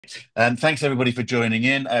Thanks everybody for joining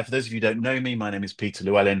in. For those of you who don't know me, my name is Peter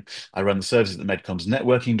Llewellyn. I run the services at MedComms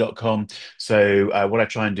networking.com. So what I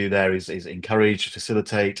try and do there is encourage,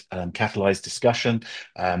 facilitate, catalyze discussion,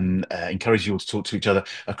 encourage you all to talk to each other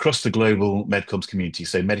across the global MedComms community.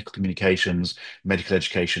 So medical communications, medical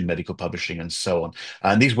education, medical publishing, and so on.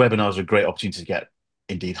 And these webinars are a great opportunity to get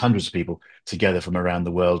indeed hundreds of people together from around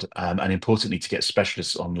the world, and importantly, to get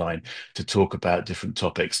specialists online to talk about different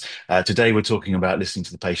topics. Today, we're talking about listening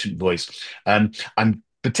to the patient voice. I'm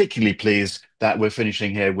particularly pleased that we're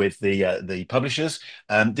finishing here with the publishers.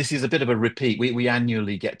 This is a bit of a repeat. We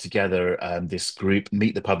annually get together, this group,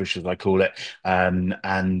 Meet the Publishers, I call it, uh,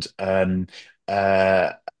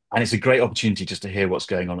 and it's a great opportunity just to hear what's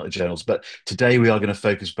going on at the journals. But today we are going to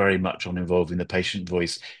focus very much on involving the patient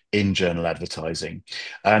voice in journal advertising.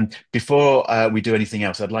 Before we do anything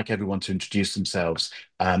else, I'd like everyone to introduce themselves.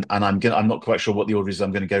 And I'm not quite sure what the order is.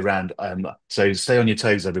 I'm going to go round. So stay on your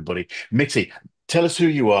toes, everybody. Mithi, tell us who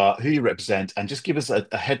you are, who you represent, and just give us a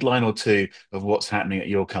headline or two of what's happening at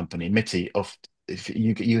your company. Mithi, off, if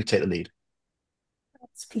you take the lead.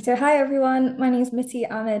 Thanks, Peter. Hi, everyone. My name is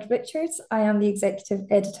Mithi Ahmed-Richards. I am the executive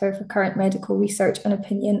editor for current medical research and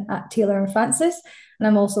opinion at Taylor and Francis, and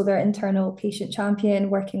I'm also their internal patient champion,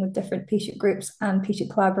 working with different patient groups and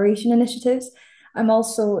patient collaboration initiatives. I'm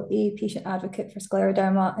also a patient advocate for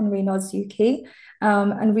scleroderma and Raynaud's UK.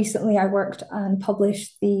 And recently I worked and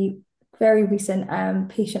published the very recent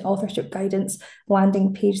patient authorship guidance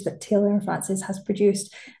landing page that Taylor and Francis has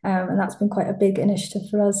produced. And that's been quite a big initiative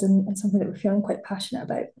for us and something that we're feeling quite passionate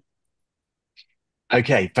about.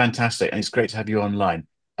 Okay, fantastic. And it's great to have you online.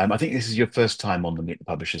 I think this is your first time on the Meet the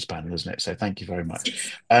Publishers panel, isn't it? So thank you very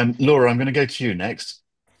much. Laura, I'm going to go to you next.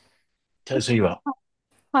 Tell us who you are.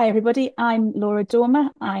 Hi, everybody. I'm Laura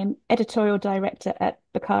Dormer. I'm editorial director at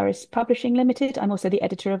Becaris Publishing Limited. I'm also the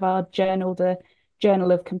editor of our journal, the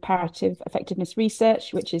Journal of Comparative Effectiveness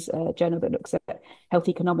Research, which is a journal that looks at health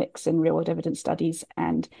economics and real world evidence studies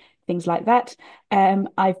and things like that.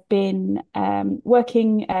 I've been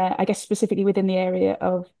working, I guess, specifically within the area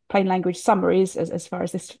of plain language summaries as far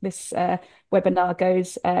as this webinar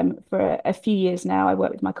goes. For a few years now, I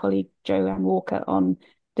work with my colleague Joanne Walker on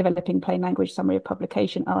developing plain language summary of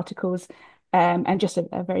publication articles, and just a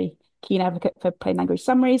very keen advocate for plain language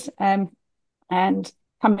summaries. And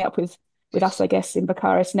coming up with us, I guess, in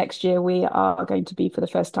Becaris next year, we are going to be for the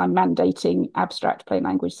first time mandating abstract plain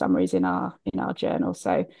language summaries in our journal.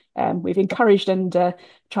 So we've encouraged and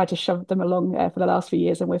tried to shove them along for the last few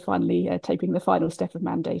years, and we're finally taking the final step of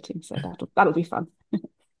mandating. So that'll be fun.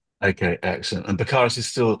 Okay, excellent. And Becaris is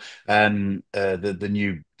still the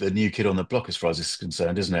new kid on the block as far as this is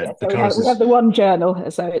concerned, isn't Yeah, it? so Becaris we have is the one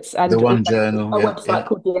journal, so it's the and one also journal. a Yeah, website yeah,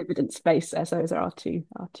 called the Evidence Space. So those are our two.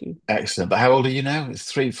 excellent. But how old are you now? It's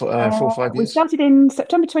three, four, 5 We years? started in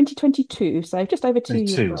September 2022, so just over 2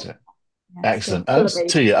 years 22, is old. it? Yeah, Excellent. Oh, still a it's baby.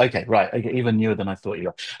 2 years. Okay, right. Okay, even newer than I thought you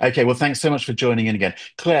were. Okay, well, thanks so much for joining in again.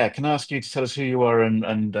 Claire, can I ask you to tell us who you are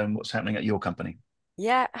and what's happening at your company?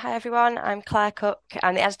 Yeah, hi everyone. I'm Clare Cook.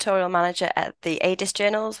 I'm the editorial manager at the ADIS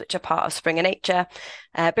journals, which are part of Springer Nature.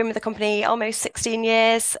 Been with the company almost 16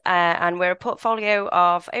 years, and we're a portfolio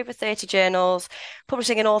of over 30 journals,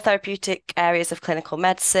 publishing in all therapeutic areas of clinical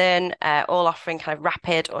medicine, all offering kind of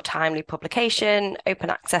rapid or timely publication, open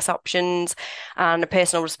access options, and a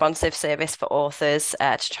personal responsive service for authors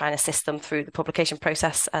to try and assist them through the publication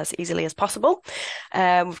process as easily as possible.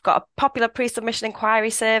 We've got a popular pre-submission inquiry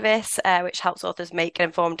service, which helps authors make an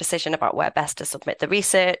informed decision about where best to submit the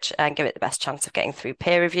research and give it the best chance of getting through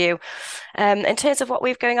peer review. In terms of what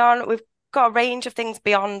we've going on, we've got a range of things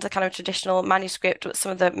beyond the kind of traditional manuscript, but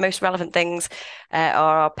some of the most relevant things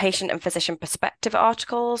are our patient and physician perspective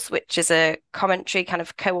articles, which is a commentary kind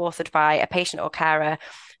of co-authored by a patient or carer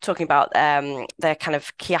talking about the kind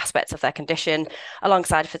of key aspects of their condition,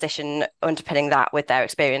 alongside a physician underpinning that with their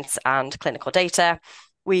experience and clinical data.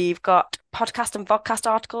 We've got podcast and vodcast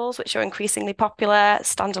articles, which are increasingly popular,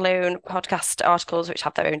 standalone podcast articles, which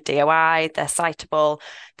have their own DOI, they're citable,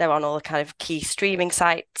 they're on all the kind of key streaming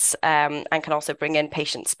sites, and can also bring in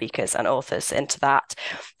patient speakers and authors into that.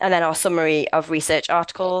 And then our summary of research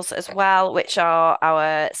articles as well, which are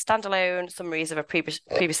our standalone summaries of a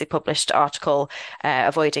previously published article,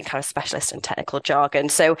 avoiding kind of specialist and technical jargon.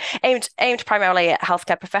 So aimed primarily at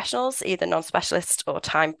healthcare professionals, either non-specialist or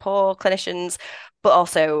time poor clinicians, but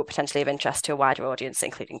also potentially of interest to a wider audience,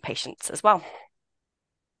 including patients as well.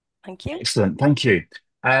 Thank you. Excellent. Thank you.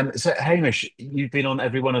 So, Hamish, you've been on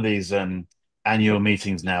every one of these annual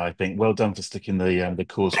meetings now, I think. Well done for sticking the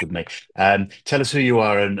course with me. Tell us who you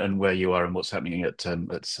are and where you are and what's happening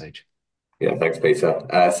at Sage. Yeah, thanks, Peter.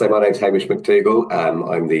 So my name's Hamish McDougall.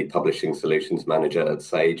 I'm the Publishing Solutions Manager at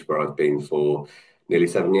Sage, where I've been for nearly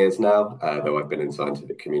 7 years now, though I've been in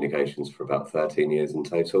scientific communications for about 13 years in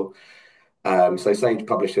total. So Sage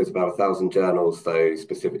publishes about 1,000 journals, though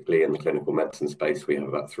specifically in the clinical medicine space, we have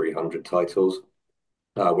about 300 titles.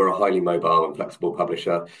 We're a highly mobile and flexible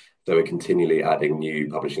publisher, so we're continually adding new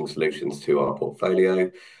publishing solutions to our portfolio.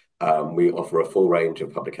 We offer a full range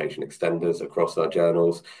of publication extenders across our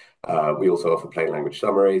journals. We also offer plain language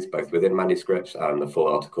summaries, both within manuscripts and the full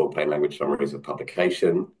article plain language summaries of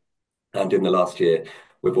publication. And in the last year,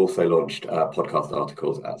 we've also launched podcast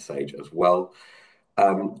articles at Sage as well.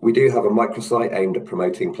 We do have a microsite aimed at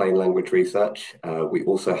promoting plain language research. We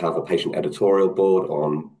also have a patient editorial board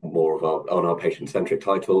on more of our patient-centric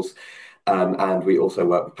titles. And we also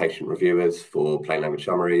work with patient reviewers for plain language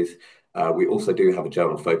summaries. We also do have a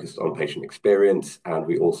journal focused on patient experience, and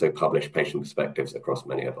we also publish patient perspectives across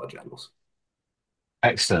many of our journals.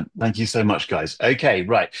 Excellent. Thank you so much, guys. Okay,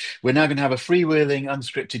 right. We're now going to have a freewheeling,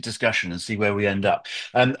 unscripted discussion and see where we end up.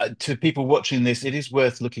 To people watching this, it is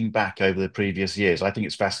worth looking back over the previous years. I think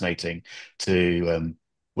it's fascinating to,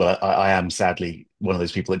 well, I am sadly one of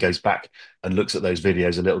those people that goes back and looks at those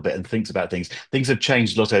videos a little bit and thinks about things. Things have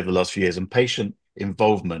changed a lot over the last few years, and patient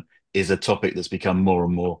involvement is a topic that's become more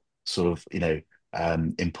and more sort of,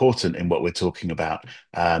 important in what we're talking about.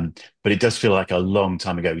 But it does feel like a long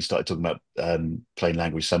time ago we started talking about plain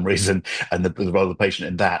language summaries and the role of the patient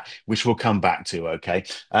in that, which we'll come back to. Okay.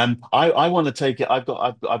 I want to take it.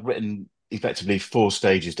 I've written effectively 4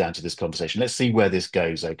 stages down to this conversation. Let's see where this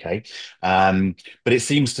goes. Okay. But it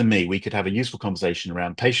seems to me we could have a useful conversation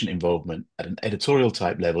around patient involvement at an editorial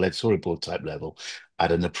type level, editorial board type level,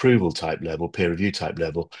 at an approval type level, peer review type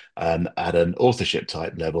level, at an authorship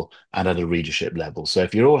type level, and at a readership level. So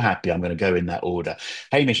if you're all happy, I'm going to go in that order.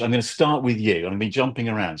 Hamish, I'm going to start with you. I'm going to be jumping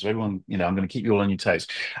around. So everyone, I'm going to keep you all on your toes.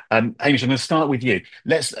 Hamish, I'm going to start with you.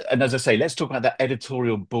 And as I say, let's talk about that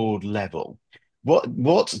editorial board level.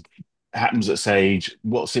 What happens at Sage?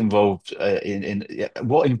 What's involved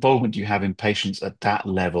what involvement do you have in patients at that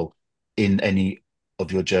level in any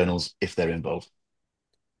of your journals if they're involved?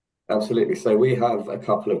 Absolutely. So we have a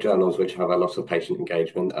couple of journals which have a lot of patient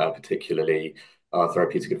engagement, particularly our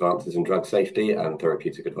therapeutic advances in drug safety and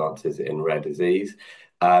therapeutic advances in rare disease.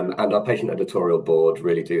 And our patient editorial board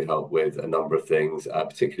really do help with a number of things,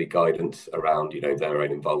 particularly guidance around, their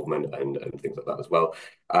own involvement and things like that as well.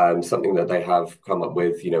 Something that they have come up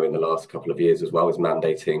with, in the last couple of years as well is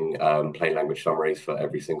mandating plain language summaries for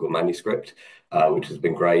every single manuscript, which has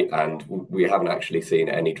been great. And we haven't actually seen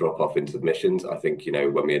any drop off in submissions. I think,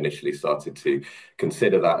 when we initially started to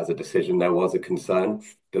consider that as a decision, there was a concern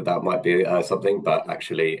that might be something, but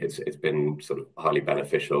actually it's been sort of highly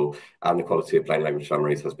beneficial, and the quality of plain language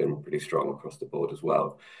summaries has been pretty strong across the board as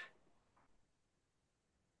well.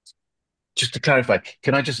 Just to clarify,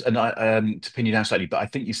 can I just, and to pin you down slightly, but I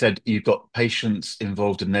think you said you've got patients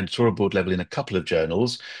involved in an editorial board level in a couple of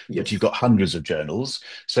journals, but you've got hundreds of journals.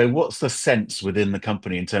 So what's the sense within the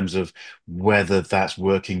company in terms of whether that's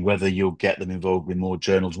working, whether you'll get them involved in more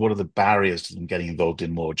journals? What are the barriers to them getting involved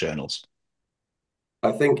in more journals?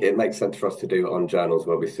 I think it makes sense for us to do it on journals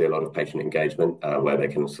where we see a lot of patient engagement, where they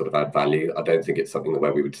can sort of add value. I don't think it's something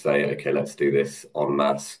where we would say, okay, let's do this en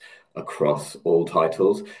masse across all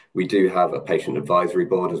titles. We do have a patient advisory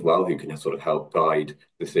board as well, who can sort of help guide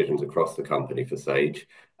decisions across the company for Sage.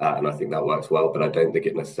 And I think that works well, but I don't think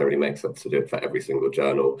it necessarily makes sense to do it for every single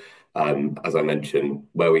journal. As I mentioned,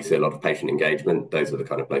 where we see a lot of patient engagement, those are the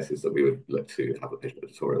kind of places that we would look to have a patient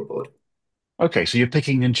editorial board. Okay, so you're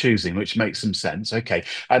picking and choosing, which makes some sense. Okay,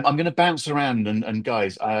 I'm going to bounce around, and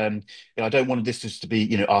guys, I don't want this just to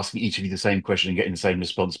be, asking each of you the same question and getting the same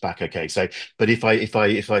response back. Okay, so, but if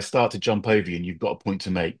I start to jump over you and you've got a point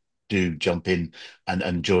to make, do jump in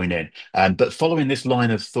and join in. But following this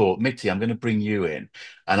line of thought, Mithi, I'm going to bring you in,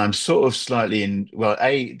 and I'm sort of slightly in. Well,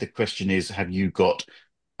 the question is, have you got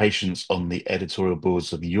patients on the editorial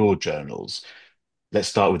boards of your journals? Let's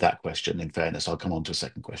start with that question. In fairness, I'll come on to a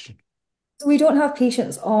second question. So we don't have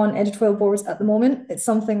patients on editorial boards at the moment. It's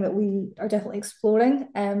something that we are definitely exploring.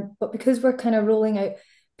 But because we're kind of rolling out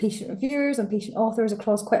patient reviewers and patient authors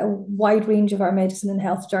across quite a wide range of our medicine and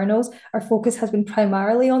health journals, our focus has been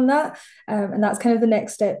primarily on that. And that's kind of the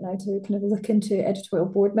next step now, to kind of look into editorial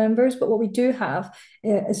board members. But what we do have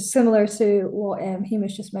is similar to what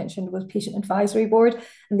Hamish just mentioned, was patient advisory board.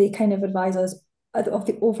 And they kind of advise us of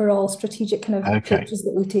the overall strategic kind of approaches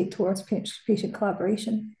that we take towards patient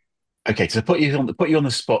collaboration. Okay, so put you on the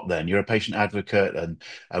spot then. You're a patient advocate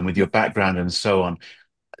and with your background and so on.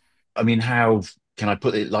 I mean, how can I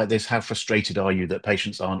put it like this? How frustrated are you that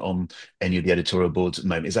patients aren't on any of the editorial boards at the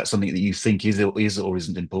moment? Is that something that you think is or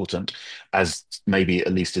isn't important, as maybe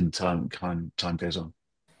at least in time goes on?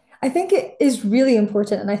 I think it is really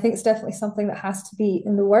important, and I think it's definitely something that has to be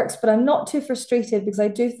in the works. But I'm not too frustrated because I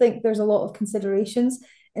do think there's a lot of considerations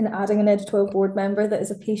in adding an editorial board member that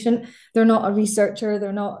is a patient. They're not a researcher.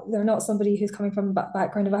 They're not somebody who's coming from a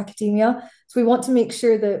background of academia. So we want to make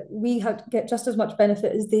sure that get just as much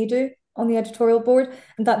benefit as they do on the editorial board,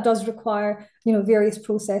 and that does require various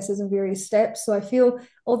processes and various steps. So I feel,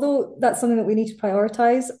 although that's something that we need to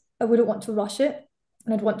prioritize, I wouldn't want to rush it,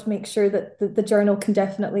 and I'd want to make sure that the journal can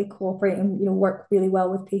definitely cooperate and work really well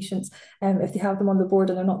with patients, if they have them on the board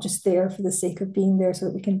and they're not just there for the sake of being there so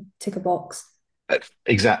that we can tick a box.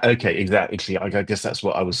 Exactly. Okay. Exactly. I guess that's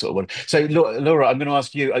what I was sort of wondering. So, Laura, I'm going to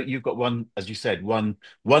ask you. You've got one, as you said, one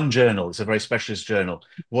journal. It's a very specialist journal.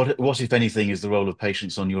 What, if anything, is the role of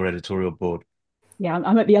patients on your editorial board? Yeah,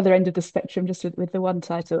 I'm at the other end of the spectrum, just with the one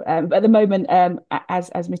title. But at the moment, as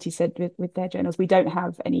Mithi said, with their journals, we don't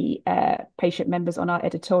have any patient members on our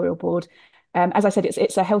editorial board. As I said,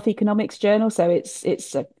 it's a health economics journal, so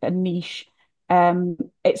it's a niche.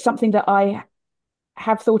 It's something that I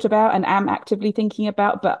have thought about and am actively thinking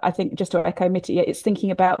about. But I think, just to echo Mithi, it's thinking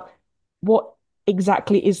about what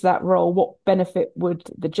exactly is that role, what benefit would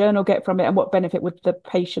the journal get from it, and what benefit would the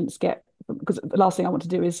patients get? Because the last thing I want to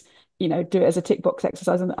do is do it as a tick box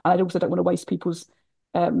exercise, and I also don't want to waste people's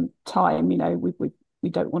time. We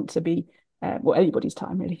don't want to be well, anybody's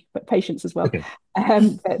time really, but patients as well. Okay.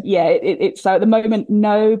 But yeah, it's so at the moment,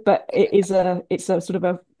 no, but it's a sort of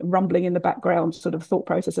a rumbling in the background sort of thought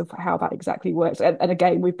process of how that exactly works. And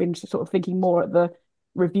again, we've been sort of thinking more at the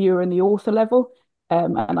reviewer and the author level.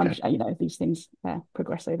 And Okay. I'm, these things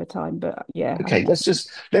progress over time, but yeah. Okay, let's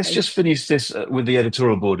just finish this with the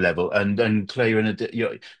editorial board level, and Claire, you're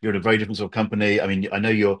in a very different sort of company. I mean, I know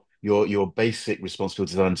your basic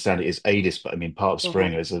responsibility, as I understand it, is ADIS, but I mean, part of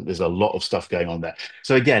Springer, there's a lot of stuff going on there.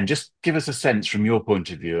 So again, just give us a sense from your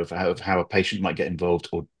point of view of how a patient might get involved,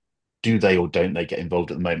 or do they or don't they get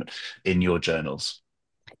involved at the moment in your journals?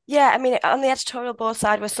 Yeah, I mean, on the editorial board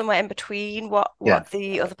side, we're somewhere in between what Yeah.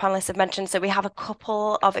 the other panelists have mentioned. So we have a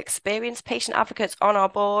couple of experienced patient advocates on our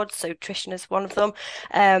board. So Trishan is one of them.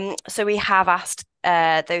 So we have asked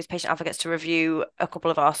those patient advocates to review a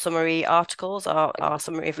couple of our summary articles, our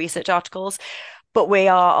summary of research articles. But we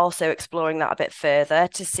are also exploring that a bit further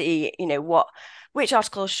to see, which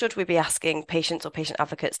articles should we be asking patients or patient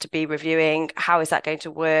advocates to be reviewing? How is that going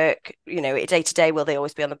to work? Day to day, will they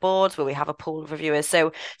always be on the boards? Will we have a pool of reviewers?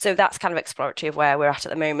 So that's kind of exploratory of where we're at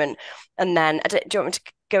the moment. And then, do you want me to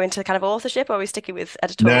go into kind of authorship, or are we sticking with No,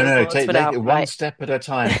 editorial no, boards for take now? it one Right. step at a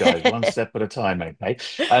time, guys. One step at a time, okay?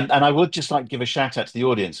 And I would just like to give a shout out to the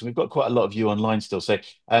audience. We've got quite a lot of you online still. So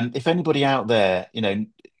if anybody out there,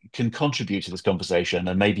 can contribute to this conversation,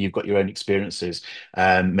 and maybe you've got your own experiences,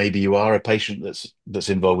 maybe you are a patient that's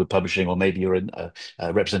involved with publishing, or maybe you're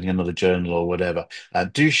representing another journal or whatever.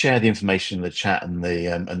 Do share the information in the chat and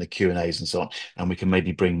the Q&As and so on, and we can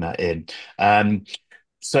maybe bring that in.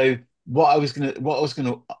 So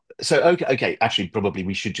okay, actually, probably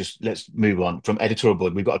let's move on from editorial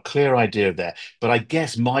board. We've got a clear idea of there, but I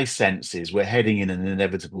guess my sense is we're heading in an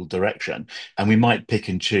inevitable direction, and we might pick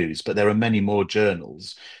and choose, but there are many more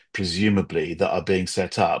journals, presumably, that are being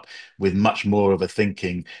set up with much more of a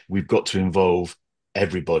thinking. We've got to involve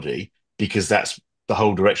everybody because that's the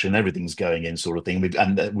whole direction everything's going in, sort of thing.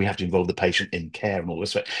 We have to involve the patient in care and all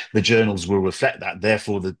this. The journals will reflect that.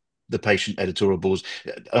 Therefore, the patient editorial boards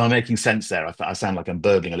are making sense there. I sound like I'm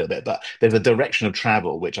burbling a little bit, but there's a direction of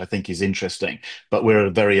travel which I think is interesting. But we're at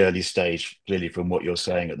a very early stage, clearly, from what you're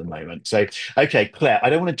saying at the moment. So, okay, Claire, I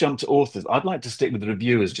don't want to jump to authors. I'd like to stick with the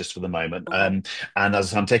reviewers just for the moment. And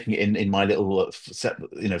as I'm taking it in my little set,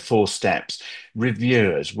 4 steps.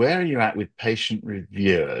 Reviewers, where are you at with patient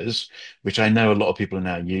reviewers, which I know a lot of people are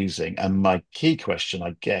now using? And my key question,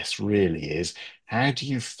 I guess, really is, how do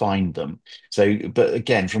you find them? So, but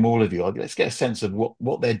again, from all of you, let's get a sense of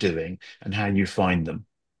what they're doing and how you find them.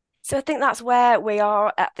 So I think that's where we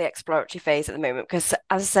are at the exploratory phase at the moment, because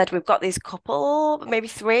as I said, we've got these couple, maybe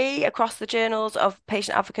 3 across the journals of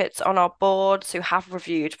patient advocates on our boards who have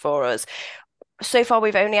reviewed for us. So far,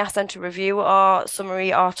 we've only asked them to review our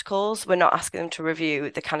summary articles. We're not asking them to review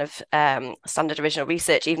the kind of standard original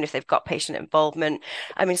research, even if they've got patient involvement.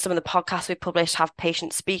 I mean, some of the podcasts we published have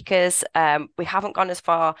patient speakers. We haven't gone as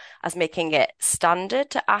far as making it standard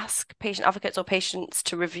to ask patient advocates or patients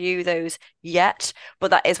to review those yet, but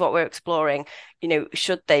that is what we're exploring.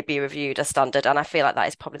 should they be reviewed as standard? And I feel like that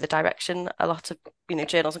is probably the direction a lot of,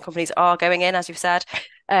 journals and companies are going in, as you've said.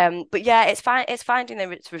 But yeah, it's finding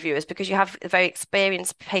the reviewers, because you have very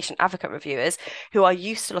experienced patient advocate reviewers who are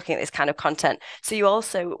used to looking at this kind of content. So you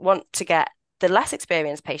also want to get the less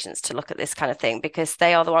experienced patients to look at this kind of thing, because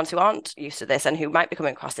they are the ones who aren't used to this and who might be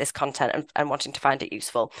coming across this content and wanting to find it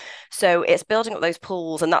useful. So it's building up those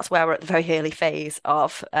pools, and that's where we're at the very early phase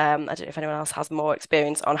of. I don't know if anyone else has more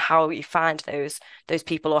experience on how you find those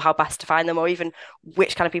people, or how best to find them, or even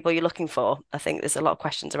which kind of people you're looking for. I think there's a lot of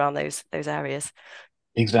questions around those areas.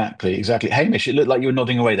 Exactly. Hamish, it looked like you were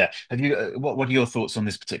nodding away there. Have you? What are your thoughts on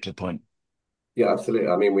this particular point? Yeah, absolutely.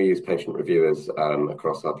 I mean, we use patient reviewers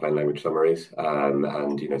across our plain language summaries,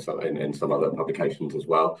 and some in some other publications as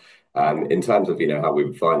well. In terms of how we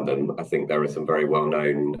would find them, I think there are some very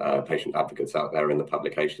well-known patient advocates out there in the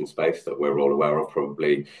publication space that we're all aware of,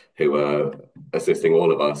 probably, who are assisting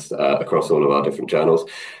all of us across all of our different journals.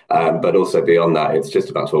 But also beyond that, it's just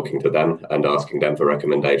about talking to them and asking them for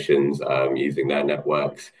recommendations, using their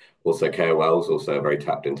networks. Also, KOLs also very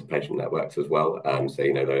tapped into patient networks as well.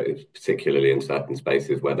 So, particularly in certain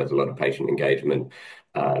spaces where there's a lot of patient engagement,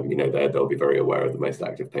 they'll be very aware of the most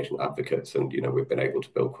active patient advocates. And, we've been able to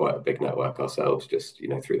build quite a big network ourselves just,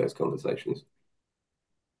 through those conversations.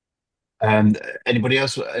 And anybody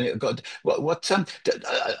else got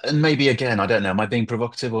and maybe again, I don't know, am I being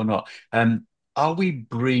provocative or not? Are we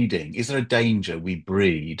breeding? Is there a danger we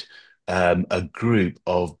breed a group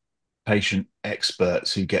of patient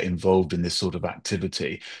experts who get involved in this sort of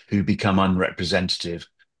activity, who become unrepresentative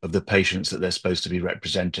of the patients that they're supposed to be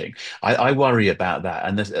representing? I worry about that,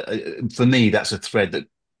 and for me, that's a thread that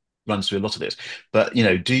runs through a lot of this. But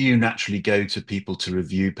do you naturally go to people to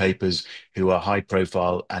review papers who are high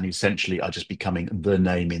profile and essentially are just becoming the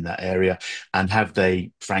name in that area? And have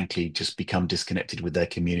they, frankly, just become disconnected with their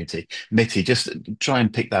community? Mithi, just try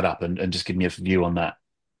and pick that up and just give me a view on that.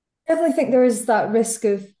 Definitely think there is that risk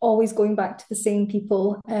of always going back to the same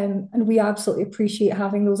people. And we absolutely appreciate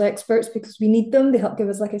having those experts because we need them. They help give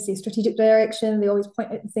us, like I say, strategic direction. They always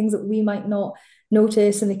point out the things that we might not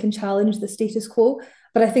notice, and they can challenge the status quo.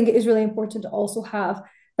 But I think it is really important to also have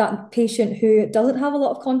that patient who doesn't have a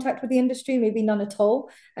lot of contact with the industry, maybe none at all.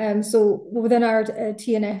 So within our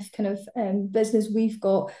TNF kind of business, we've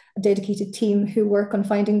got a dedicated team who work on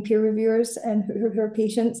finding peer reviewers and who are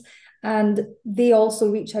patients. And they also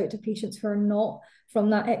reach out to patients who are not from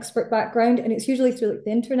that expert background. And it's usually through like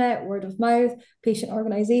the internet, word of mouth, patient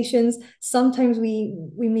organizations. Sometimes we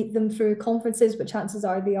meet them through conferences, but chances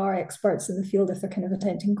are they are experts in the field if they're kind of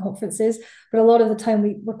attending conferences. But a lot of the time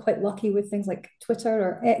we're quite lucky with things like Twitter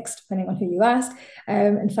or X, depending on who you ask,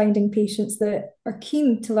 and finding patients that are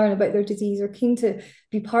keen to learn about their disease or keen to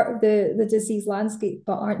be part of the disease landscape,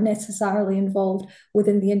 but aren't necessarily involved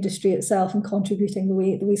within the industry itself and contributing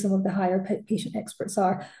the way some of the higher patient experts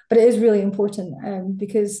are. But it is really important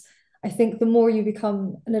because I think the more you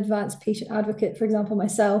become an advanced patient advocate, for example,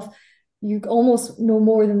 myself, you almost know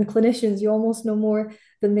more than the clinicians, you almost know more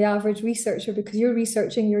than the average researcher because you're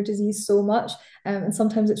researching your disease so much. And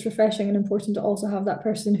sometimes it's refreshing and important to also have that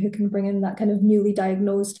person who can bring in that kind of newly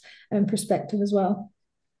diagnosed perspective as well.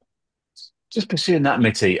 Just pursuing that,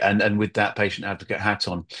 Mithi, and with that patient advocate hat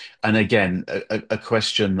on. And again, a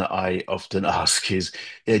question that I often ask is,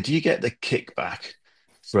 do you get the kickback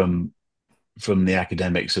from the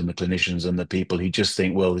academics and the clinicians and the people who just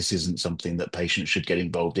think, well, this isn't something that patients should get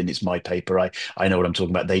involved in. It's my paper. I know what I'm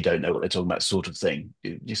talking about. They don't know what they're talking about, sort of thing.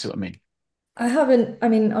 Do you see what I mean? I haven't, I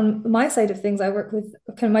mean, on my side of things, I work with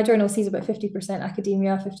kind of my journal sees about 50%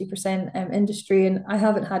 academia, 50% industry, and I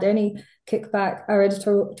haven't had any kickback. Our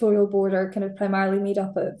editorial board are kind of primarily made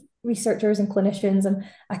up of researchers and clinicians and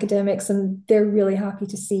academics, and they're really happy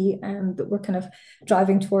to see that we're kind of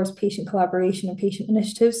driving towards patient collaboration and patient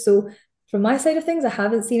initiatives. So from my side of things, I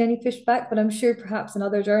haven't seen any pushback, but I'm sure perhaps in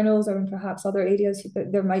other journals or in perhaps other areas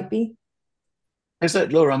there might be. Is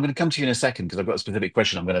that Laura? I'm going to come to you in a second because I've got a specific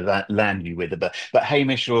question I'm going to land you with. But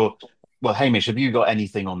Hamish, Hamish, have you got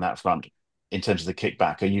anything on that front in terms of the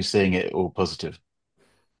kickback? Are you seeing it all positive?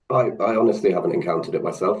 I honestly haven't encountered it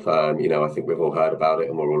myself. I think we've all heard about it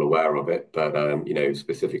and we're all aware of it. But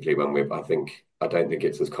specifically I don't think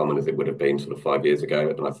it's as common as it would have been sort of 5 years ago.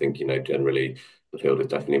 And I think, generally the field is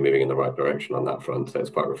definitely moving in the right direction on that front. So it's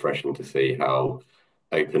quite refreshing to see how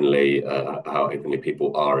openly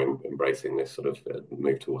people are embracing this sort of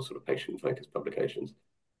move towards sort of patient-focused publications.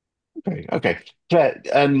 Okay. Claire,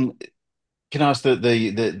 can I ask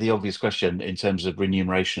the obvious question in terms of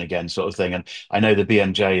remuneration again, sort of thing? And I know the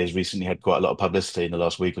BMJ has recently had quite a lot of publicity in the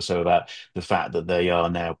last week or so about the fact that they are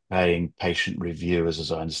now paying patient reviewers,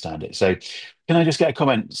 as I understand it. So, can I just get a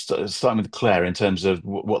comment starting with Claire in terms of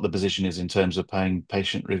what the position is in terms of paying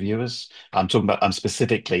patient reviewers? I'm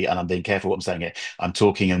specifically, and I'm being careful what I'm saying here. I'm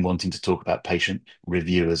talking and wanting to talk about patient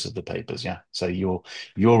reviewers of the papers. Yeah. So your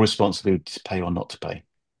responsibility to pay or not to pay.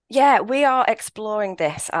 Yeah, we are exploring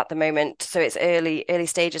this at the moment. So it's early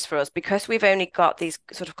stages for us because we've only got these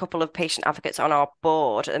sort of couple of patient advocates on our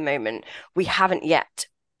board at the moment. We haven't yet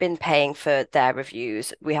been paying for their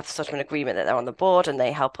reviews. We have sort of an agreement that they're on the board and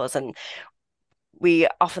they help us, and we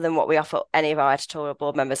offer them what we offer any of our editorial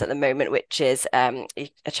board members at the moment, which is a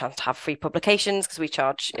chance to have free publications because we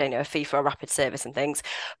charge a fee for a rapid service and things.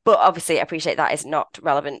 But obviously, I appreciate that is not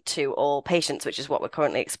relevant to all patients, which is what we're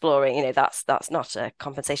currently exploring. That's not a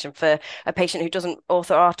compensation for a patient who doesn't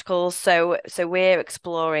author articles. So we're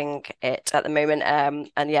exploring it at the moment.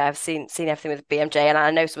 And yeah, I've seen everything with BMJ, and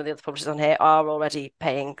I know some of the other publishers on here are already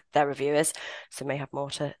paying their reviewers, so may have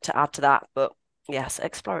more to add to that. But yes,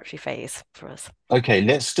 exploratory phase for us. Okay,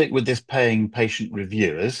 let's stick with this paying patient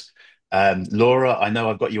reviewers. Laura, I know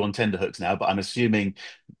I've got you on tenterhooks now, but I'm assuming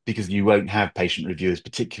because you won't have patient reviewers,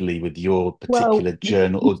 particularly with your particular Well,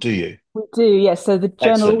 journal, or do you? we do, yes. So the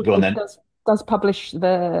journal Excellent. Go on also then. does publish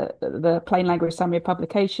the plain language summary of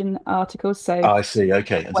publication articles. So Oh, I see.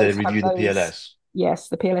 Okay. And so they always have review the those, PLS. yes,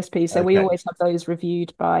 the PLSP. So we Okay. always have those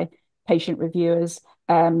reviewed by patient reviewers,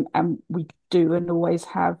 and we do and always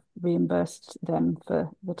have reimbursed them for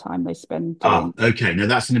the time they spend Ah, doing. okay. Now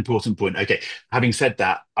that's an important point. Okay. Having said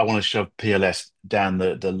that, I want to shove PLS down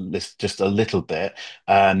the list just a little bit.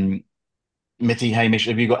 Um, Mithi, Hamish,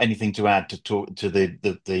 have you got anything to add to talk to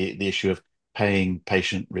the issue of paying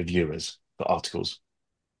patient reviewers for articles?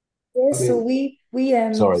 Yeah, I so mean, we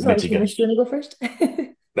Sorry, sorry, Mithi, go. Hamish, do you want to go first?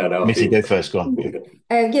 no, after Mithi, you. go first. Go on.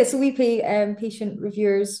 Yeah. Yeah, so we pay patient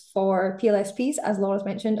reviewers for PLSPs, as Laura's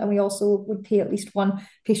mentioned, and we also would pay at least one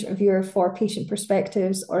patient reviewer for patient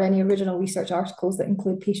perspectives or any original research articles that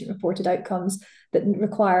include patient-reported outcomes that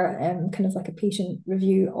require kind of like a patient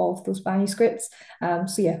review of those manuscripts. So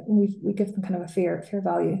yeah, we give them kind of a fair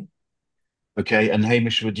value. Okay. And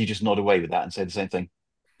Hamish, would you just nod away with that and say the same thing?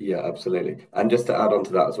 Yeah, absolutely. And just to add on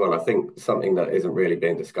to that as well, I think something that isn't really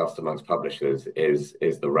being discussed amongst publishers is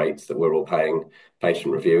the rates that we're all paying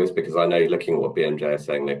patient reviewers, because I know looking at what BMJ are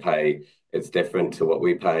saying they pay, it's different to what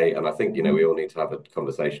we pay. And I think, we all need to have a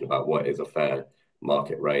conversation about what is a fair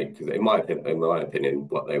market rate. Because in my opinion,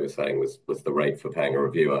 what they were saying was the rate for paying a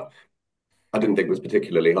reviewer. I didn't think was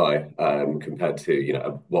particularly high compared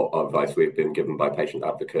to, what advice we've been given by patient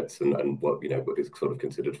advocates and what is sort of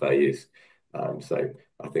considered fair use. So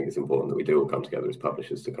I think it's important that we do all come together as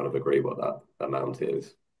publishers to kind of agree what that amount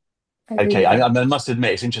is. Okay, Agreed. I must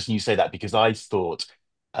admit it's interesting you say that because I thought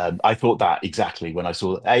that exactly when I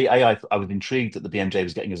saw I was intrigued that the BMJ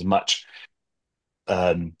was getting as much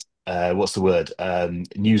um, what's the word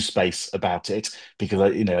news space about it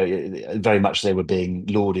because very much they were being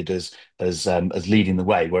lauded as leading the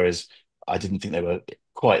way, whereas I didn't think they were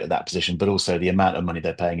quite at that position, but also the amount of money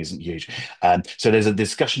they're paying isn't huge. So there's a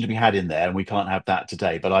discussion to be had in there, and we can't have that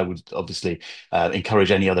today. But I would obviously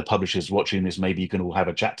encourage any other publishers watching this. Maybe you can all have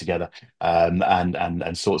a chat together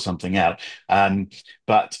and sort something out.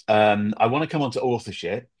 But I want to come on to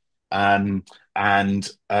authorship. Um, and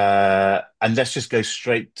let's just go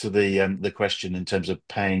straight to the question in terms of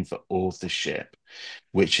paying for authorship,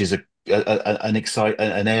 which is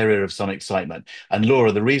an area of some excitement. And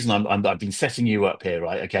Laura, the reason I've been setting you up here,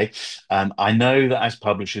 right? Okay, I know that as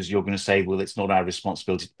publishers, you're going to say, well, it's not our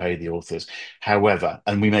responsibility to pay the authors. However,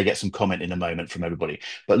 and we may get some comment in a moment from everybody,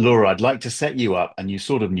 but Laura, I'd like to set you up, and you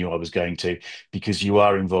sort of knew I was going to because you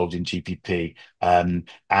are involved in GPP.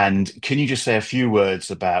 And can you just say a few words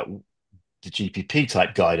about the GPP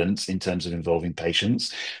type guidance in terms of involving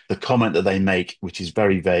patients, the comment that they make, which is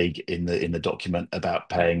very vague in the document about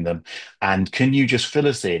paying them, and can you just fill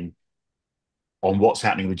us in on what's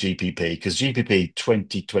happening with GPP? Because GPP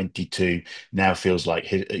 2022 now feels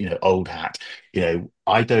like old hat.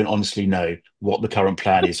 I don't honestly know what the current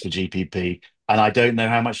plan is for GPP, and I don't know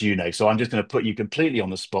how much you know. So I'm just going to put you completely on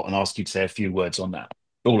the spot and ask you to say a few words on that.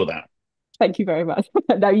 All of that. Thank you very much.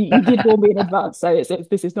 No, you did warn me in advance, so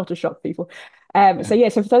this is not a shock, people. So yeah,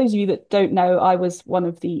 so for those of you that don't know, I was one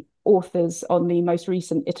of the authors on the most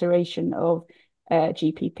recent iteration of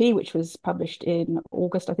GPP, which was published in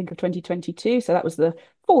August, I think, of 2022. So that was the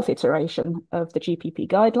fourth iteration of the GPP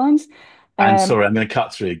guidelines. And sorry, I'm going to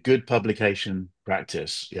cut through. Good publication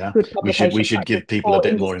practice. Yeah, Good we should publication give practice people a for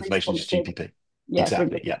bit more information to industry-sponsored, GPP. yeah, for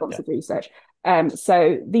Exactly. Yeah, yeah. industry-sponsored research.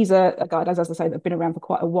 So these are guidelines, as I say, that have been around for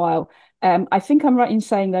quite a while. I think I'm right in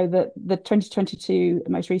saying, though, that the 2022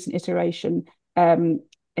 most recent iteration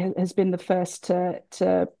has been the first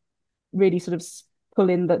to really sort of pull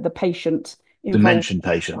in the patient To involvement mention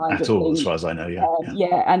patient kind at of all, as thing. far as I know, yeah.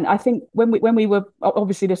 Yeah, and I think when we were,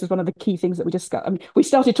 obviously this was one of the key things that we discussed. I mean, we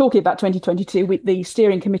started talking about 2022. The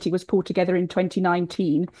steering committee was pulled together in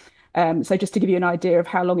 2019. So just to give you an idea of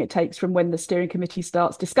how long it takes from when the steering committee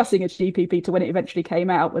starts discussing a GPP to when it eventually came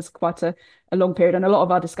out was quite a long period. And a lot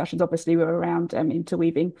of our discussions obviously were around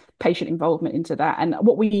interweaving patient involvement into that. And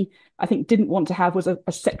what we, I think, didn't want to have was a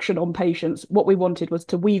section on patients. What we wanted was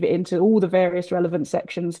to weave it into all the various relevant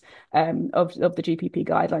sections of the GPP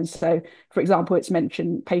guidelines. So, for example, it's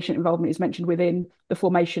mentioned patient involvement is mentioned within the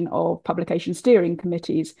formation of publication steering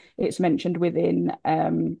committees. It's mentioned within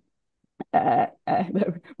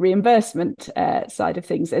reimbursement side of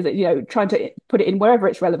things. Trying to put it in wherever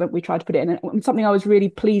it's relevant, we try to put it in. And something I was really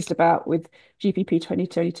pleased about with GPP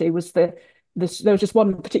 2022 was there was just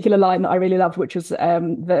one particular line that I really loved, which was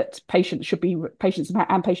that patients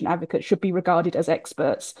and patient advocates should be regarded as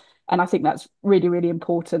experts. And I think that's really, really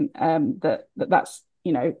important, that's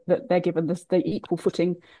that they're given the equal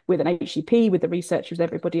footing with an HCP, with the researchers,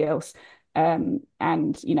 everybody else, and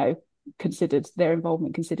considered their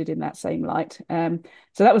involvement considered in that same light. So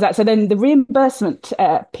that was that. So then the reimbursement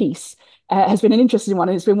piece has been an interesting one,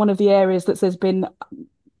 and it's been one of the areas that there's been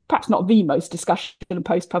perhaps not the most discussion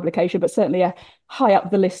post publication, but certainly a high up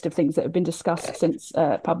the list of things that have been discussed since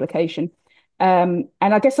publication. And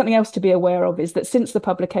I guess something else to be aware of is that since the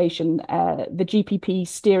publication, the GPP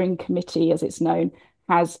steering committee, as it's known,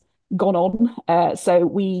 has gone on. So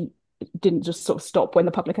we didn't just sort of stop when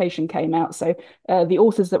the publication came out. So the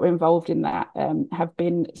authors that were involved in that have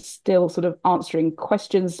been still sort of answering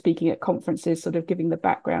questions, speaking at conferences, sort of giving the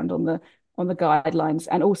background on the guidelines,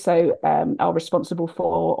 and also are responsible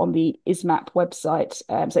for on the ISMAP website.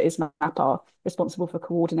 So ISMAP are responsible for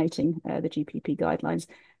coordinating the GPP guidelines.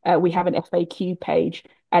 We have an FAQ page,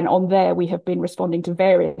 and on there we have been responding to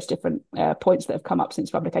various different points that have come up since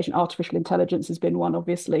publication. Artificial intelligence has been one,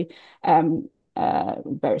 obviously.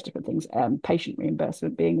 Various different things, patient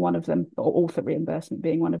reimbursement being one of them, or author reimbursement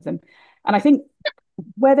being one of them. And I think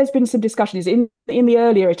where there's been some discussion is in the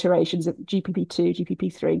earlier iterations of GPP2,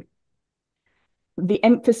 GPP3, the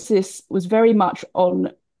emphasis was very much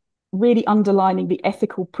on really underlining the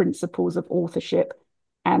ethical principles of authorship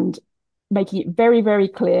and making it very, very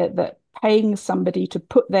clear that paying somebody to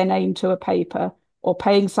put their name to a paper or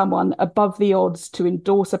paying someone above the odds to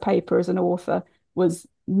endorse a paper as an author was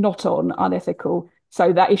not unethical.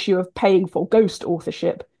 So that issue of paying for ghost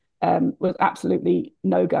authorship was absolutely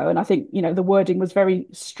no go. And I think, the wording was very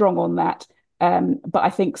strong on that. But I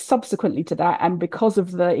think subsequently to that, and because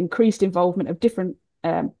of the increased involvement of different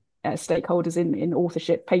stakeholders in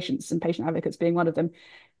authorship, patients and patient advocates being one of them,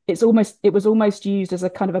 it was almost used as a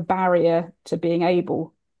kind of a barrier to being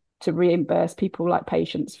able to reimburse people like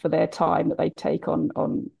patients for their time that they take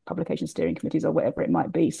on publication steering committees or whatever it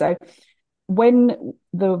might be. So when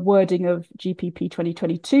the wording of GPP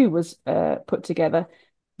 2022 was put together,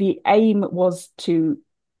 the aim was to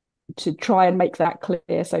try and make that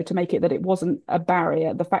clear. So to make it that it wasn't a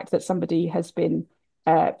barrier, the fact that somebody has been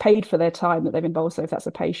paid for their time that they've involved. So if that's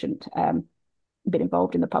a patient been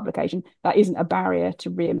involved in the publication, that isn't a barrier to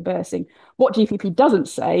reimbursing. What GPP doesn't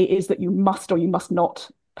say is that you must or you must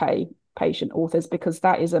not pay patient authors, because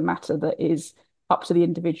that is a matter that is up to the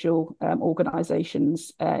individual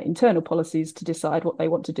organisations' internal policies to decide what they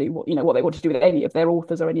want to do, what they want to do with any of their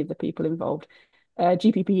authors or any of the people involved.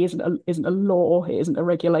 GPP isn't a law, it isn't a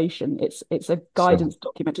regulation. It's a guidance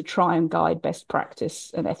document to try and guide best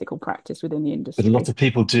practice and ethical practice within the industry. But a lot of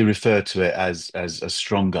people do refer to it as a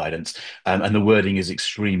strong guidance, and the wording is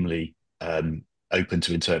extremely open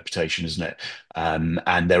to interpretation, isn't it?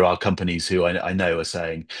 And there are companies who I know are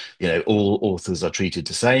saying, all authors are treated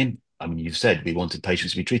the same. I mean, you've said we wanted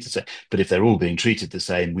patients to be treated the same, but if they're all being treated the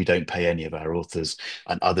same, we don't pay any of our authors.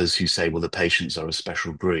 And others who say, well, the patients are a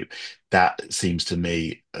special group. That seems to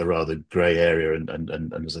me a rather grey area,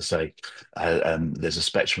 and as I say, there's a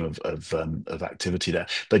spectrum of activity there.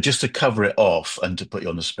 But just to cover it off and to put you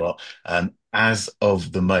on the spot, as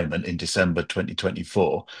of the moment in December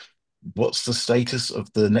 2024, what's the status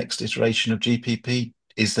of the next iteration of GPP?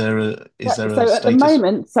 Is there a status? At the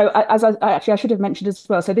moment, as I should have mentioned as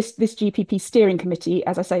well, so this GPP steering committee,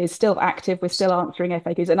 as I say, is still active. We're still answering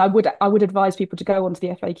FAQs, and I would advise people to go onto the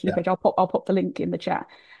FAQ page. I'll pop the link in the chat.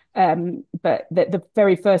 But the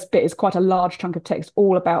very first bit is quite a large chunk of text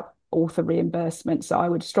all about author reimbursement. So I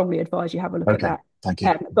would strongly advise you have a look at that. Thank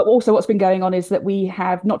you. But also what's been going on is that we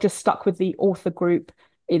have not just stuck with the author group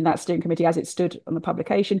in that steering committee as it stood on the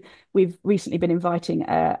publication. We've recently been inviting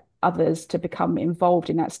others to become involved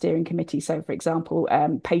in that steering committee. So, for example,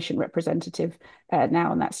 patient representative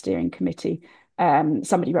now on that steering committee,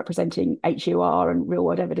 somebody representing HUR and real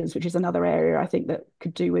world evidence, which is another area I think that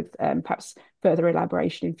could do with perhaps further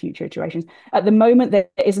elaboration in future iterations. At the moment, there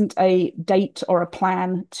isn't a date or a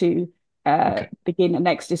plan to begin a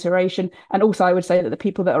next iteration. And also, I would say that the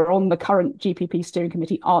people that are on the current GPP steering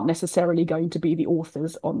committee aren't necessarily going to be the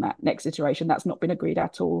authors on that next iteration. That's not been agreed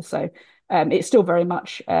at all. So it's still very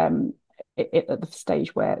much at the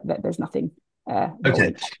stage where there's nothing.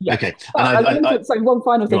 Okay. And so one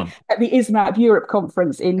final thing. At the ISMAP Europe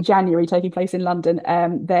conference in January, taking place in London,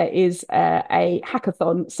 there is a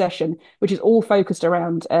hackathon session, which is all focused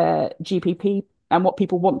around GPP and what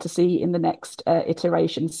people want to see in the next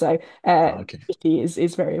iteration. So Mithi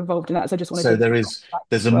is very involved in that. So I just wanted so to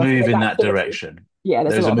there's a move in that direction. Yeah,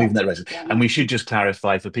 there's a move in that direction. And we should just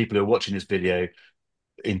clarify for people who are watching this video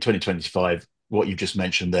in 2025, what you just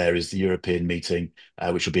mentioned there is the European meeting,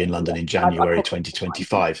 which will be in London in January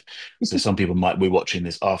 2025. So some people might be watching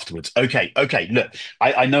this afterwards. Okay. Look,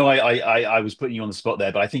 I know I was putting you on the spot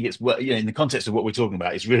there, but I think it's, in the context of what we're talking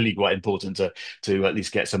about, it's really quite important to at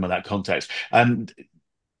least get some of that context. I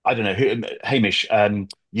don't know, Hamish,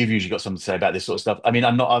 you've usually got something to say about this sort of stuff. I mean,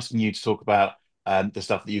 I'm not asking you to talk about the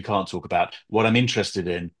stuff that you can't talk about. What I'm interested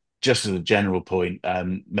in, just as a general point,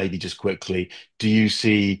 maybe just quickly, do you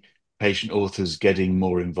see patient authors getting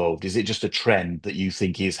more involved? Is it just a trend that you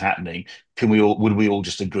think is happening? Would we all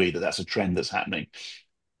just agree that that's a trend that's happening?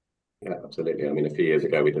 Yeah, absolutely. I mean, a few years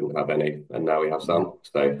ago we didn't have any, and now we have some.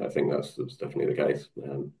 So I think that's definitely the case.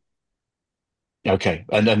 Okay,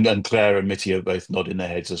 and Claire and Mithi are both nodding their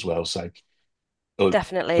heads as well. So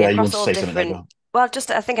definitely Claire, you across want to all say something there? different. Well,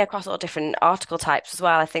 just I think across all different article types as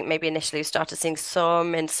well. I think maybe initially we started seeing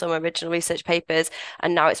some in some original research papers,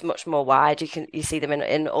 and now it's much more wide. You see them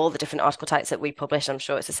in all the different article types that we publish. I'm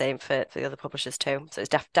sure it's the same for the other publishers too. So it's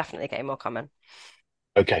definitely getting more common.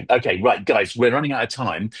 Okay, right, guys, we're running out of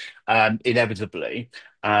time, inevitably,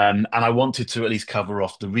 and I wanted to at least cover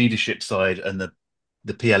off the readership side and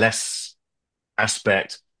the PLS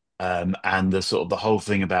aspect, and the sort of the whole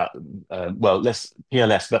thing about less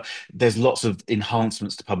PLS, but there's lots of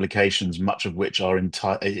enhancements to publications, much of which are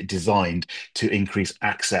designed to increase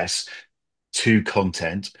access to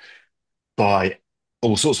content by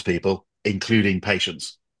all sorts of people, including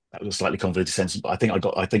patients. That was a slightly convoluted sentence, but I think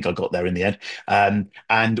I got there in the end.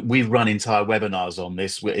 And we've run entire webinars on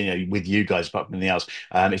this, with you guys, apart from anything else.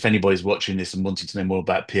 If anybody's watching this and wanting to know more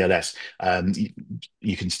about PLS,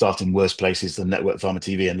 you can start in worse places than NetworkPharma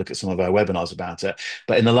TV and look at some of our webinars about it.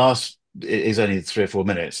 But in the last, it is only 3 or 4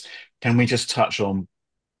 minutes. Can we just touch on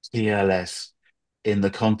PLS in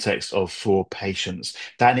the context of for patients?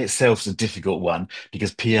 That in itself is a difficult one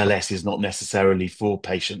because PLS is not necessarily for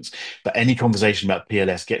patients, but any conversation about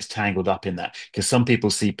PLS gets tangled up in that because some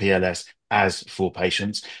people see PLS as for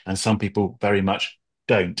patients and some people very much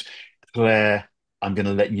don't. Claire, I'm going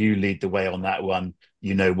to let you lead the way on that one.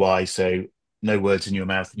 You know why, so no words in your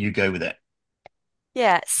mouth. You go with it.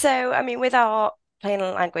 Yeah. So I mean, with our plain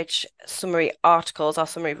language summary articles, our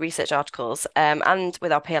summary research articles, and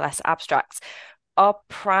with our PLS abstracts, our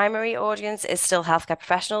primary audience is still healthcare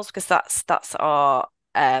professionals because that's our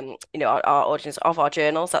our audience of our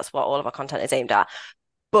journals. That's what all of our content is aimed at.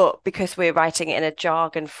 But because we're writing it in a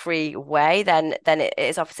jargon-free way, then it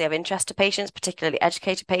is obviously of interest to patients, particularly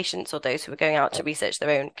educated patients or those who are going out to research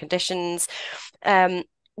their own conditions.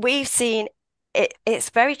 We've seen it's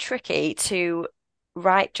very tricky to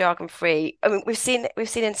write jargon-free. I mean, we've seen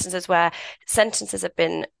instances where sentences have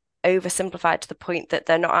been oversimplified to the point that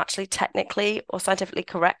they're not actually technically or scientifically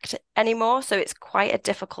correct anymore. So it's quite a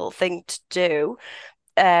difficult thing to do,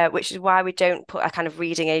 which is why we don't put a kind of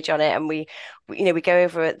reading age on it, and we go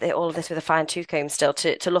over all of this with a fine tooth comb still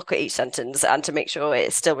to look at each sentence and to make sure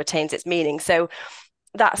it still retains its meaning. So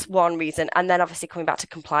that's one reason. And then obviously coming back to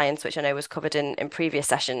compliance, which I know was covered in previous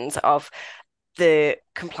sessions, of the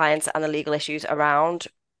compliance and the legal issues around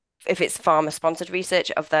if it's pharma sponsored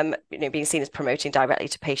research of them, being seen as promoting directly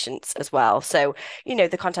to patients as well. So,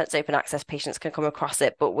 the content's open access, patients can come across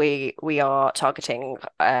it, but we are targeting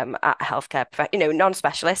at healthcare,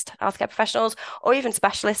 non-specialist healthcare professionals, or even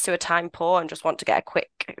specialists who are time poor and just want to get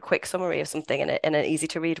a quick summary of something in an easy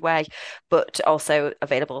to read way, but also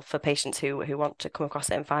available for patients who want to come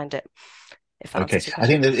across it and find it. Okay, I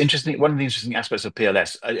think one of the interesting aspects of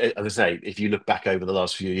PLS, as I say, if you look back over the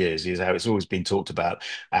last few years, is how it's always been talked about,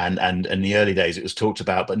 and in the early days it was talked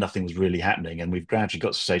about, but nothing was really happening, and we've gradually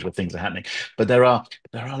got to a stage where things are happening. But there are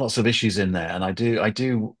lots of issues in there, and I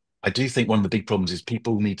do I do think one of the big problems is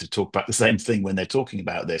people need to talk about the same thing when they're talking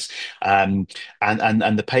about this, um,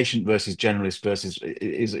 and the patient versus generalist versus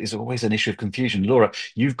is always an issue of confusion. Laura,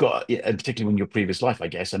 you've got, and particularly in your previous life, I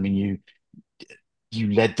guess. I mean,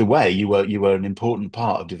 you led the way. You were an important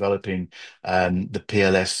part of developing the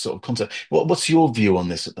PLS sort of concept. What's your view on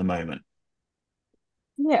this at the moment?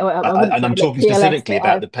 Yeah, well, I wouldn't And say I'm like talking PLS, specifically but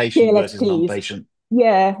about the patient versus PLSPs. non-patient.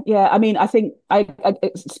 Yeah, yeah. I mean, I think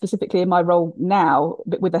specifically in my role now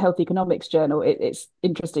with the Health Economics Journal, it's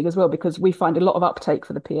interesting as well because we find a lot of uptake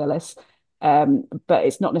for the PLS, but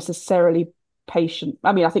it's not necessarily patient.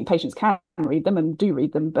 I mean, I think patients can read them and do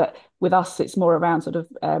read them, but with us, it's more around sort of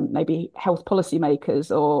maybe health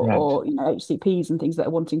policymakers Right. or HCPs and things that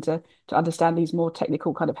are wanting to understand these more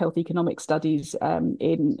technical kind of health economic studies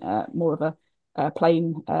in more of a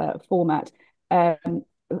plain format. Um,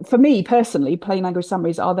 for me personally, plain language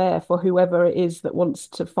summaries are there for whoever it is that wants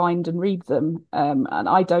to find and read them. And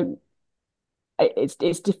I don't,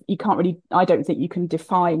 you can't really, I don't think you can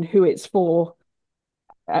define who it's for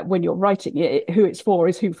when you're writing it. Who it's for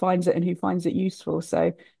is who finds it and who finds it useful.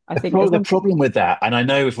 So I think as The long as, problem with that, and I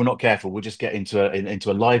know if we're not careful, we'll just get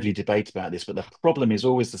into a lively debate about this, but the problem is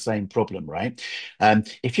always the same problem, right?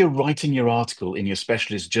 If you're writing your article in your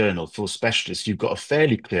specialist journal for specialists, you've got a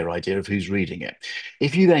fairly clear idea of who's reading it.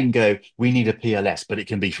 If you then go, we need a PLS, but it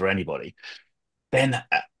can be for anybody, then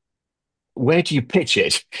where do you pitch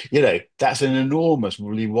it? That's an enormous,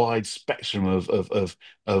 really wide spectrum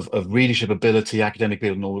of readership ability, academic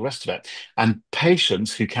ability, and all the rest of it. And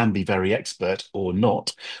patients who can be very expert or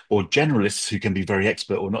not, or generalists who can be very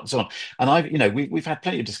expert or not, and so on. And we've had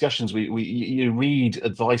plenty of discussions. You read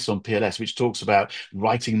advice on PLS, which talks about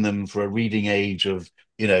writing them for a reading age of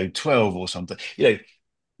 12 or something. The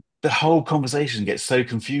whole conversation gets so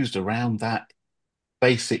confused around that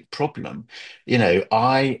basic problem.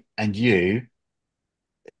 I and you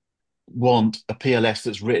want a PLS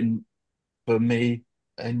that's written for me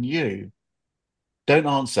and you. Don't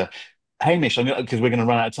answer. Hamish, because we're going to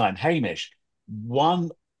run out of time. Hamish,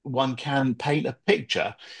 one one can paint a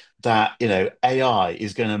picture that AI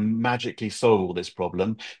is going to magically solve all this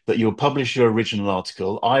problem, that you'll publish your original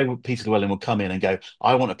article. Peter Llewellyn, will come in and go,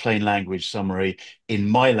 I want a plain language summary in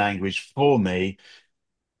my language for me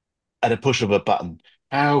at a push of a button.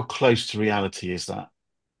 How close to reality is that?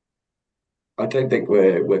 I don't think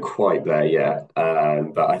we're quite there yet,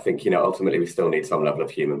 but I think ultimately we still need some level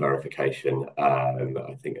of human verification.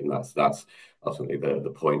 I think, and that's ultimately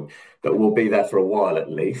the point that we'll be there for a while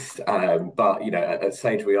at least. But at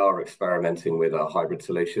Sage we are experimenting with a hybrid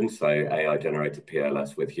solution, so AI generated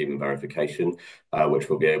PLS with human verification, which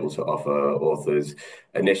we'll be able to offer authors.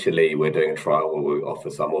 Initially, we're doing a trial where we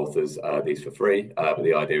offer some authors these for free, but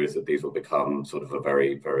the idea is that these will become sort of a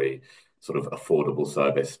very, very sort of affordable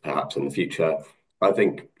service perhaps in the future. I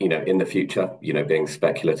think, in the future, being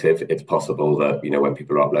speculative, it's possible that, when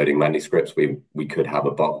people are uploading manuscripts, we could have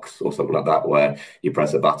a box or something like that where you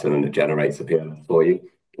press a button and it generates a PDF for you.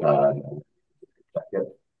 But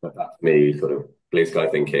that's me sort of blue sky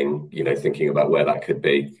thinking, thinking about where that could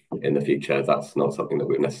be in the future. That's not something that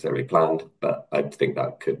we've necessarily planned, but I think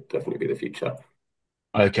that could definitely be the future.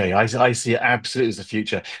 Okay, I see it absolutely as the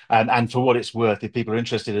future. And for what it's worth, if people are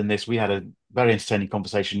interested in this, we had a very entertaining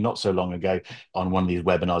conversation not so long ago on one of these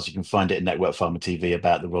webinars. You can find it at NetworkPharma TV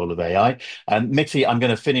about the role of AI. Mithi, I'm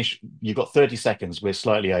going to finish. You've got 30 seconds. We're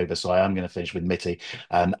slightly over, so I am going to finish with Mithi.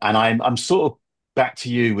 And I'm sort of back to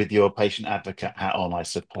you with your patient advocate hat on, I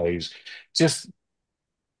suppose. Just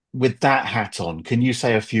with that hat on, can you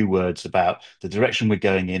say a few words about the direction we're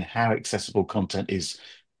going in, how accessible content is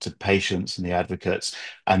to patients and the advocates,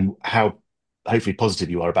 and how hopefully positive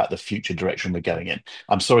you are about the future direction we're going in?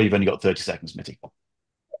 I'm sorry you've only got 30 seconds, Mitty.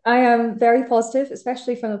 I am very positive,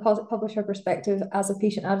 especially from the publisher perspective as a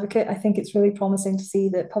patient advocate. I think it's really promising to see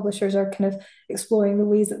that publishers are kind of exploring the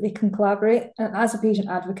ways that they can collaborate. And as a patient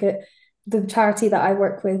advocate, the charity that I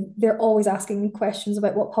work with, they're always asking me questions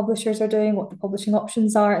about what publishers are doing, what the publishing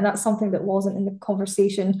options are. And that's something that wasn't in the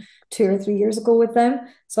conversation 2 or 3 years ago with them.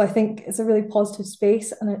 So I think it's a really positive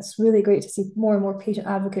space. And it's really great to see more and more patient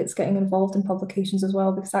advocates getting involved in publications as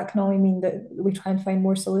well, because that can only mean that we try and find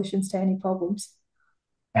more solutions to any problems.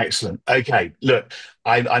 Excellent. Okay, look,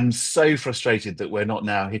 I'm so frustrated that we're not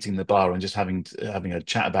now hitting the bar and just having a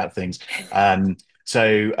chat about things.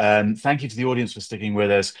 Thank you to the audience for sticking with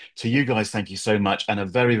us. To you guys, thank you so much, and a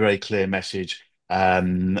very, very clear message.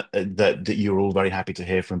 that you're all very happy to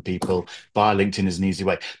hear from people. Via LinkedIn is an easy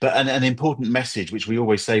way. But an important message, which we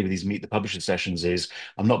always say with these Meet the Publisher sessions, is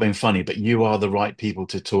I'm not being funny, but you are the right people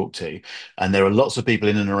to talk to. And there are lots of people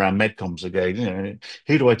in and around MedComms that go,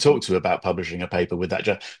 who do I talk to about publishing a paper with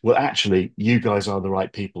that? Well, actually, you guys are the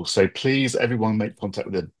right people. So please, everyone, make contact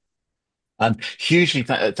with them. Hugely,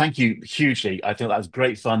 thank you, hugely. I think that was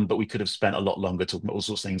great fun, but we could have spent a lot longer talking about all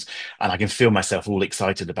sorts of things. And I can feel myself all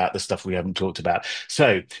excited about the stuff we haven't talked about.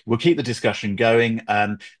 So we'll keep the discussion going.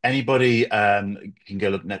 Anybody can go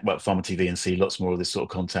look at NetworkPharma TV and see lots more of this sort of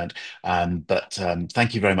content. But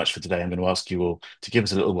thank you very much for today. I'm going to ask you all to give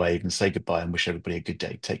us a little wave and say goodbye and wish everybody a good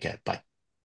day. Take care. Bye.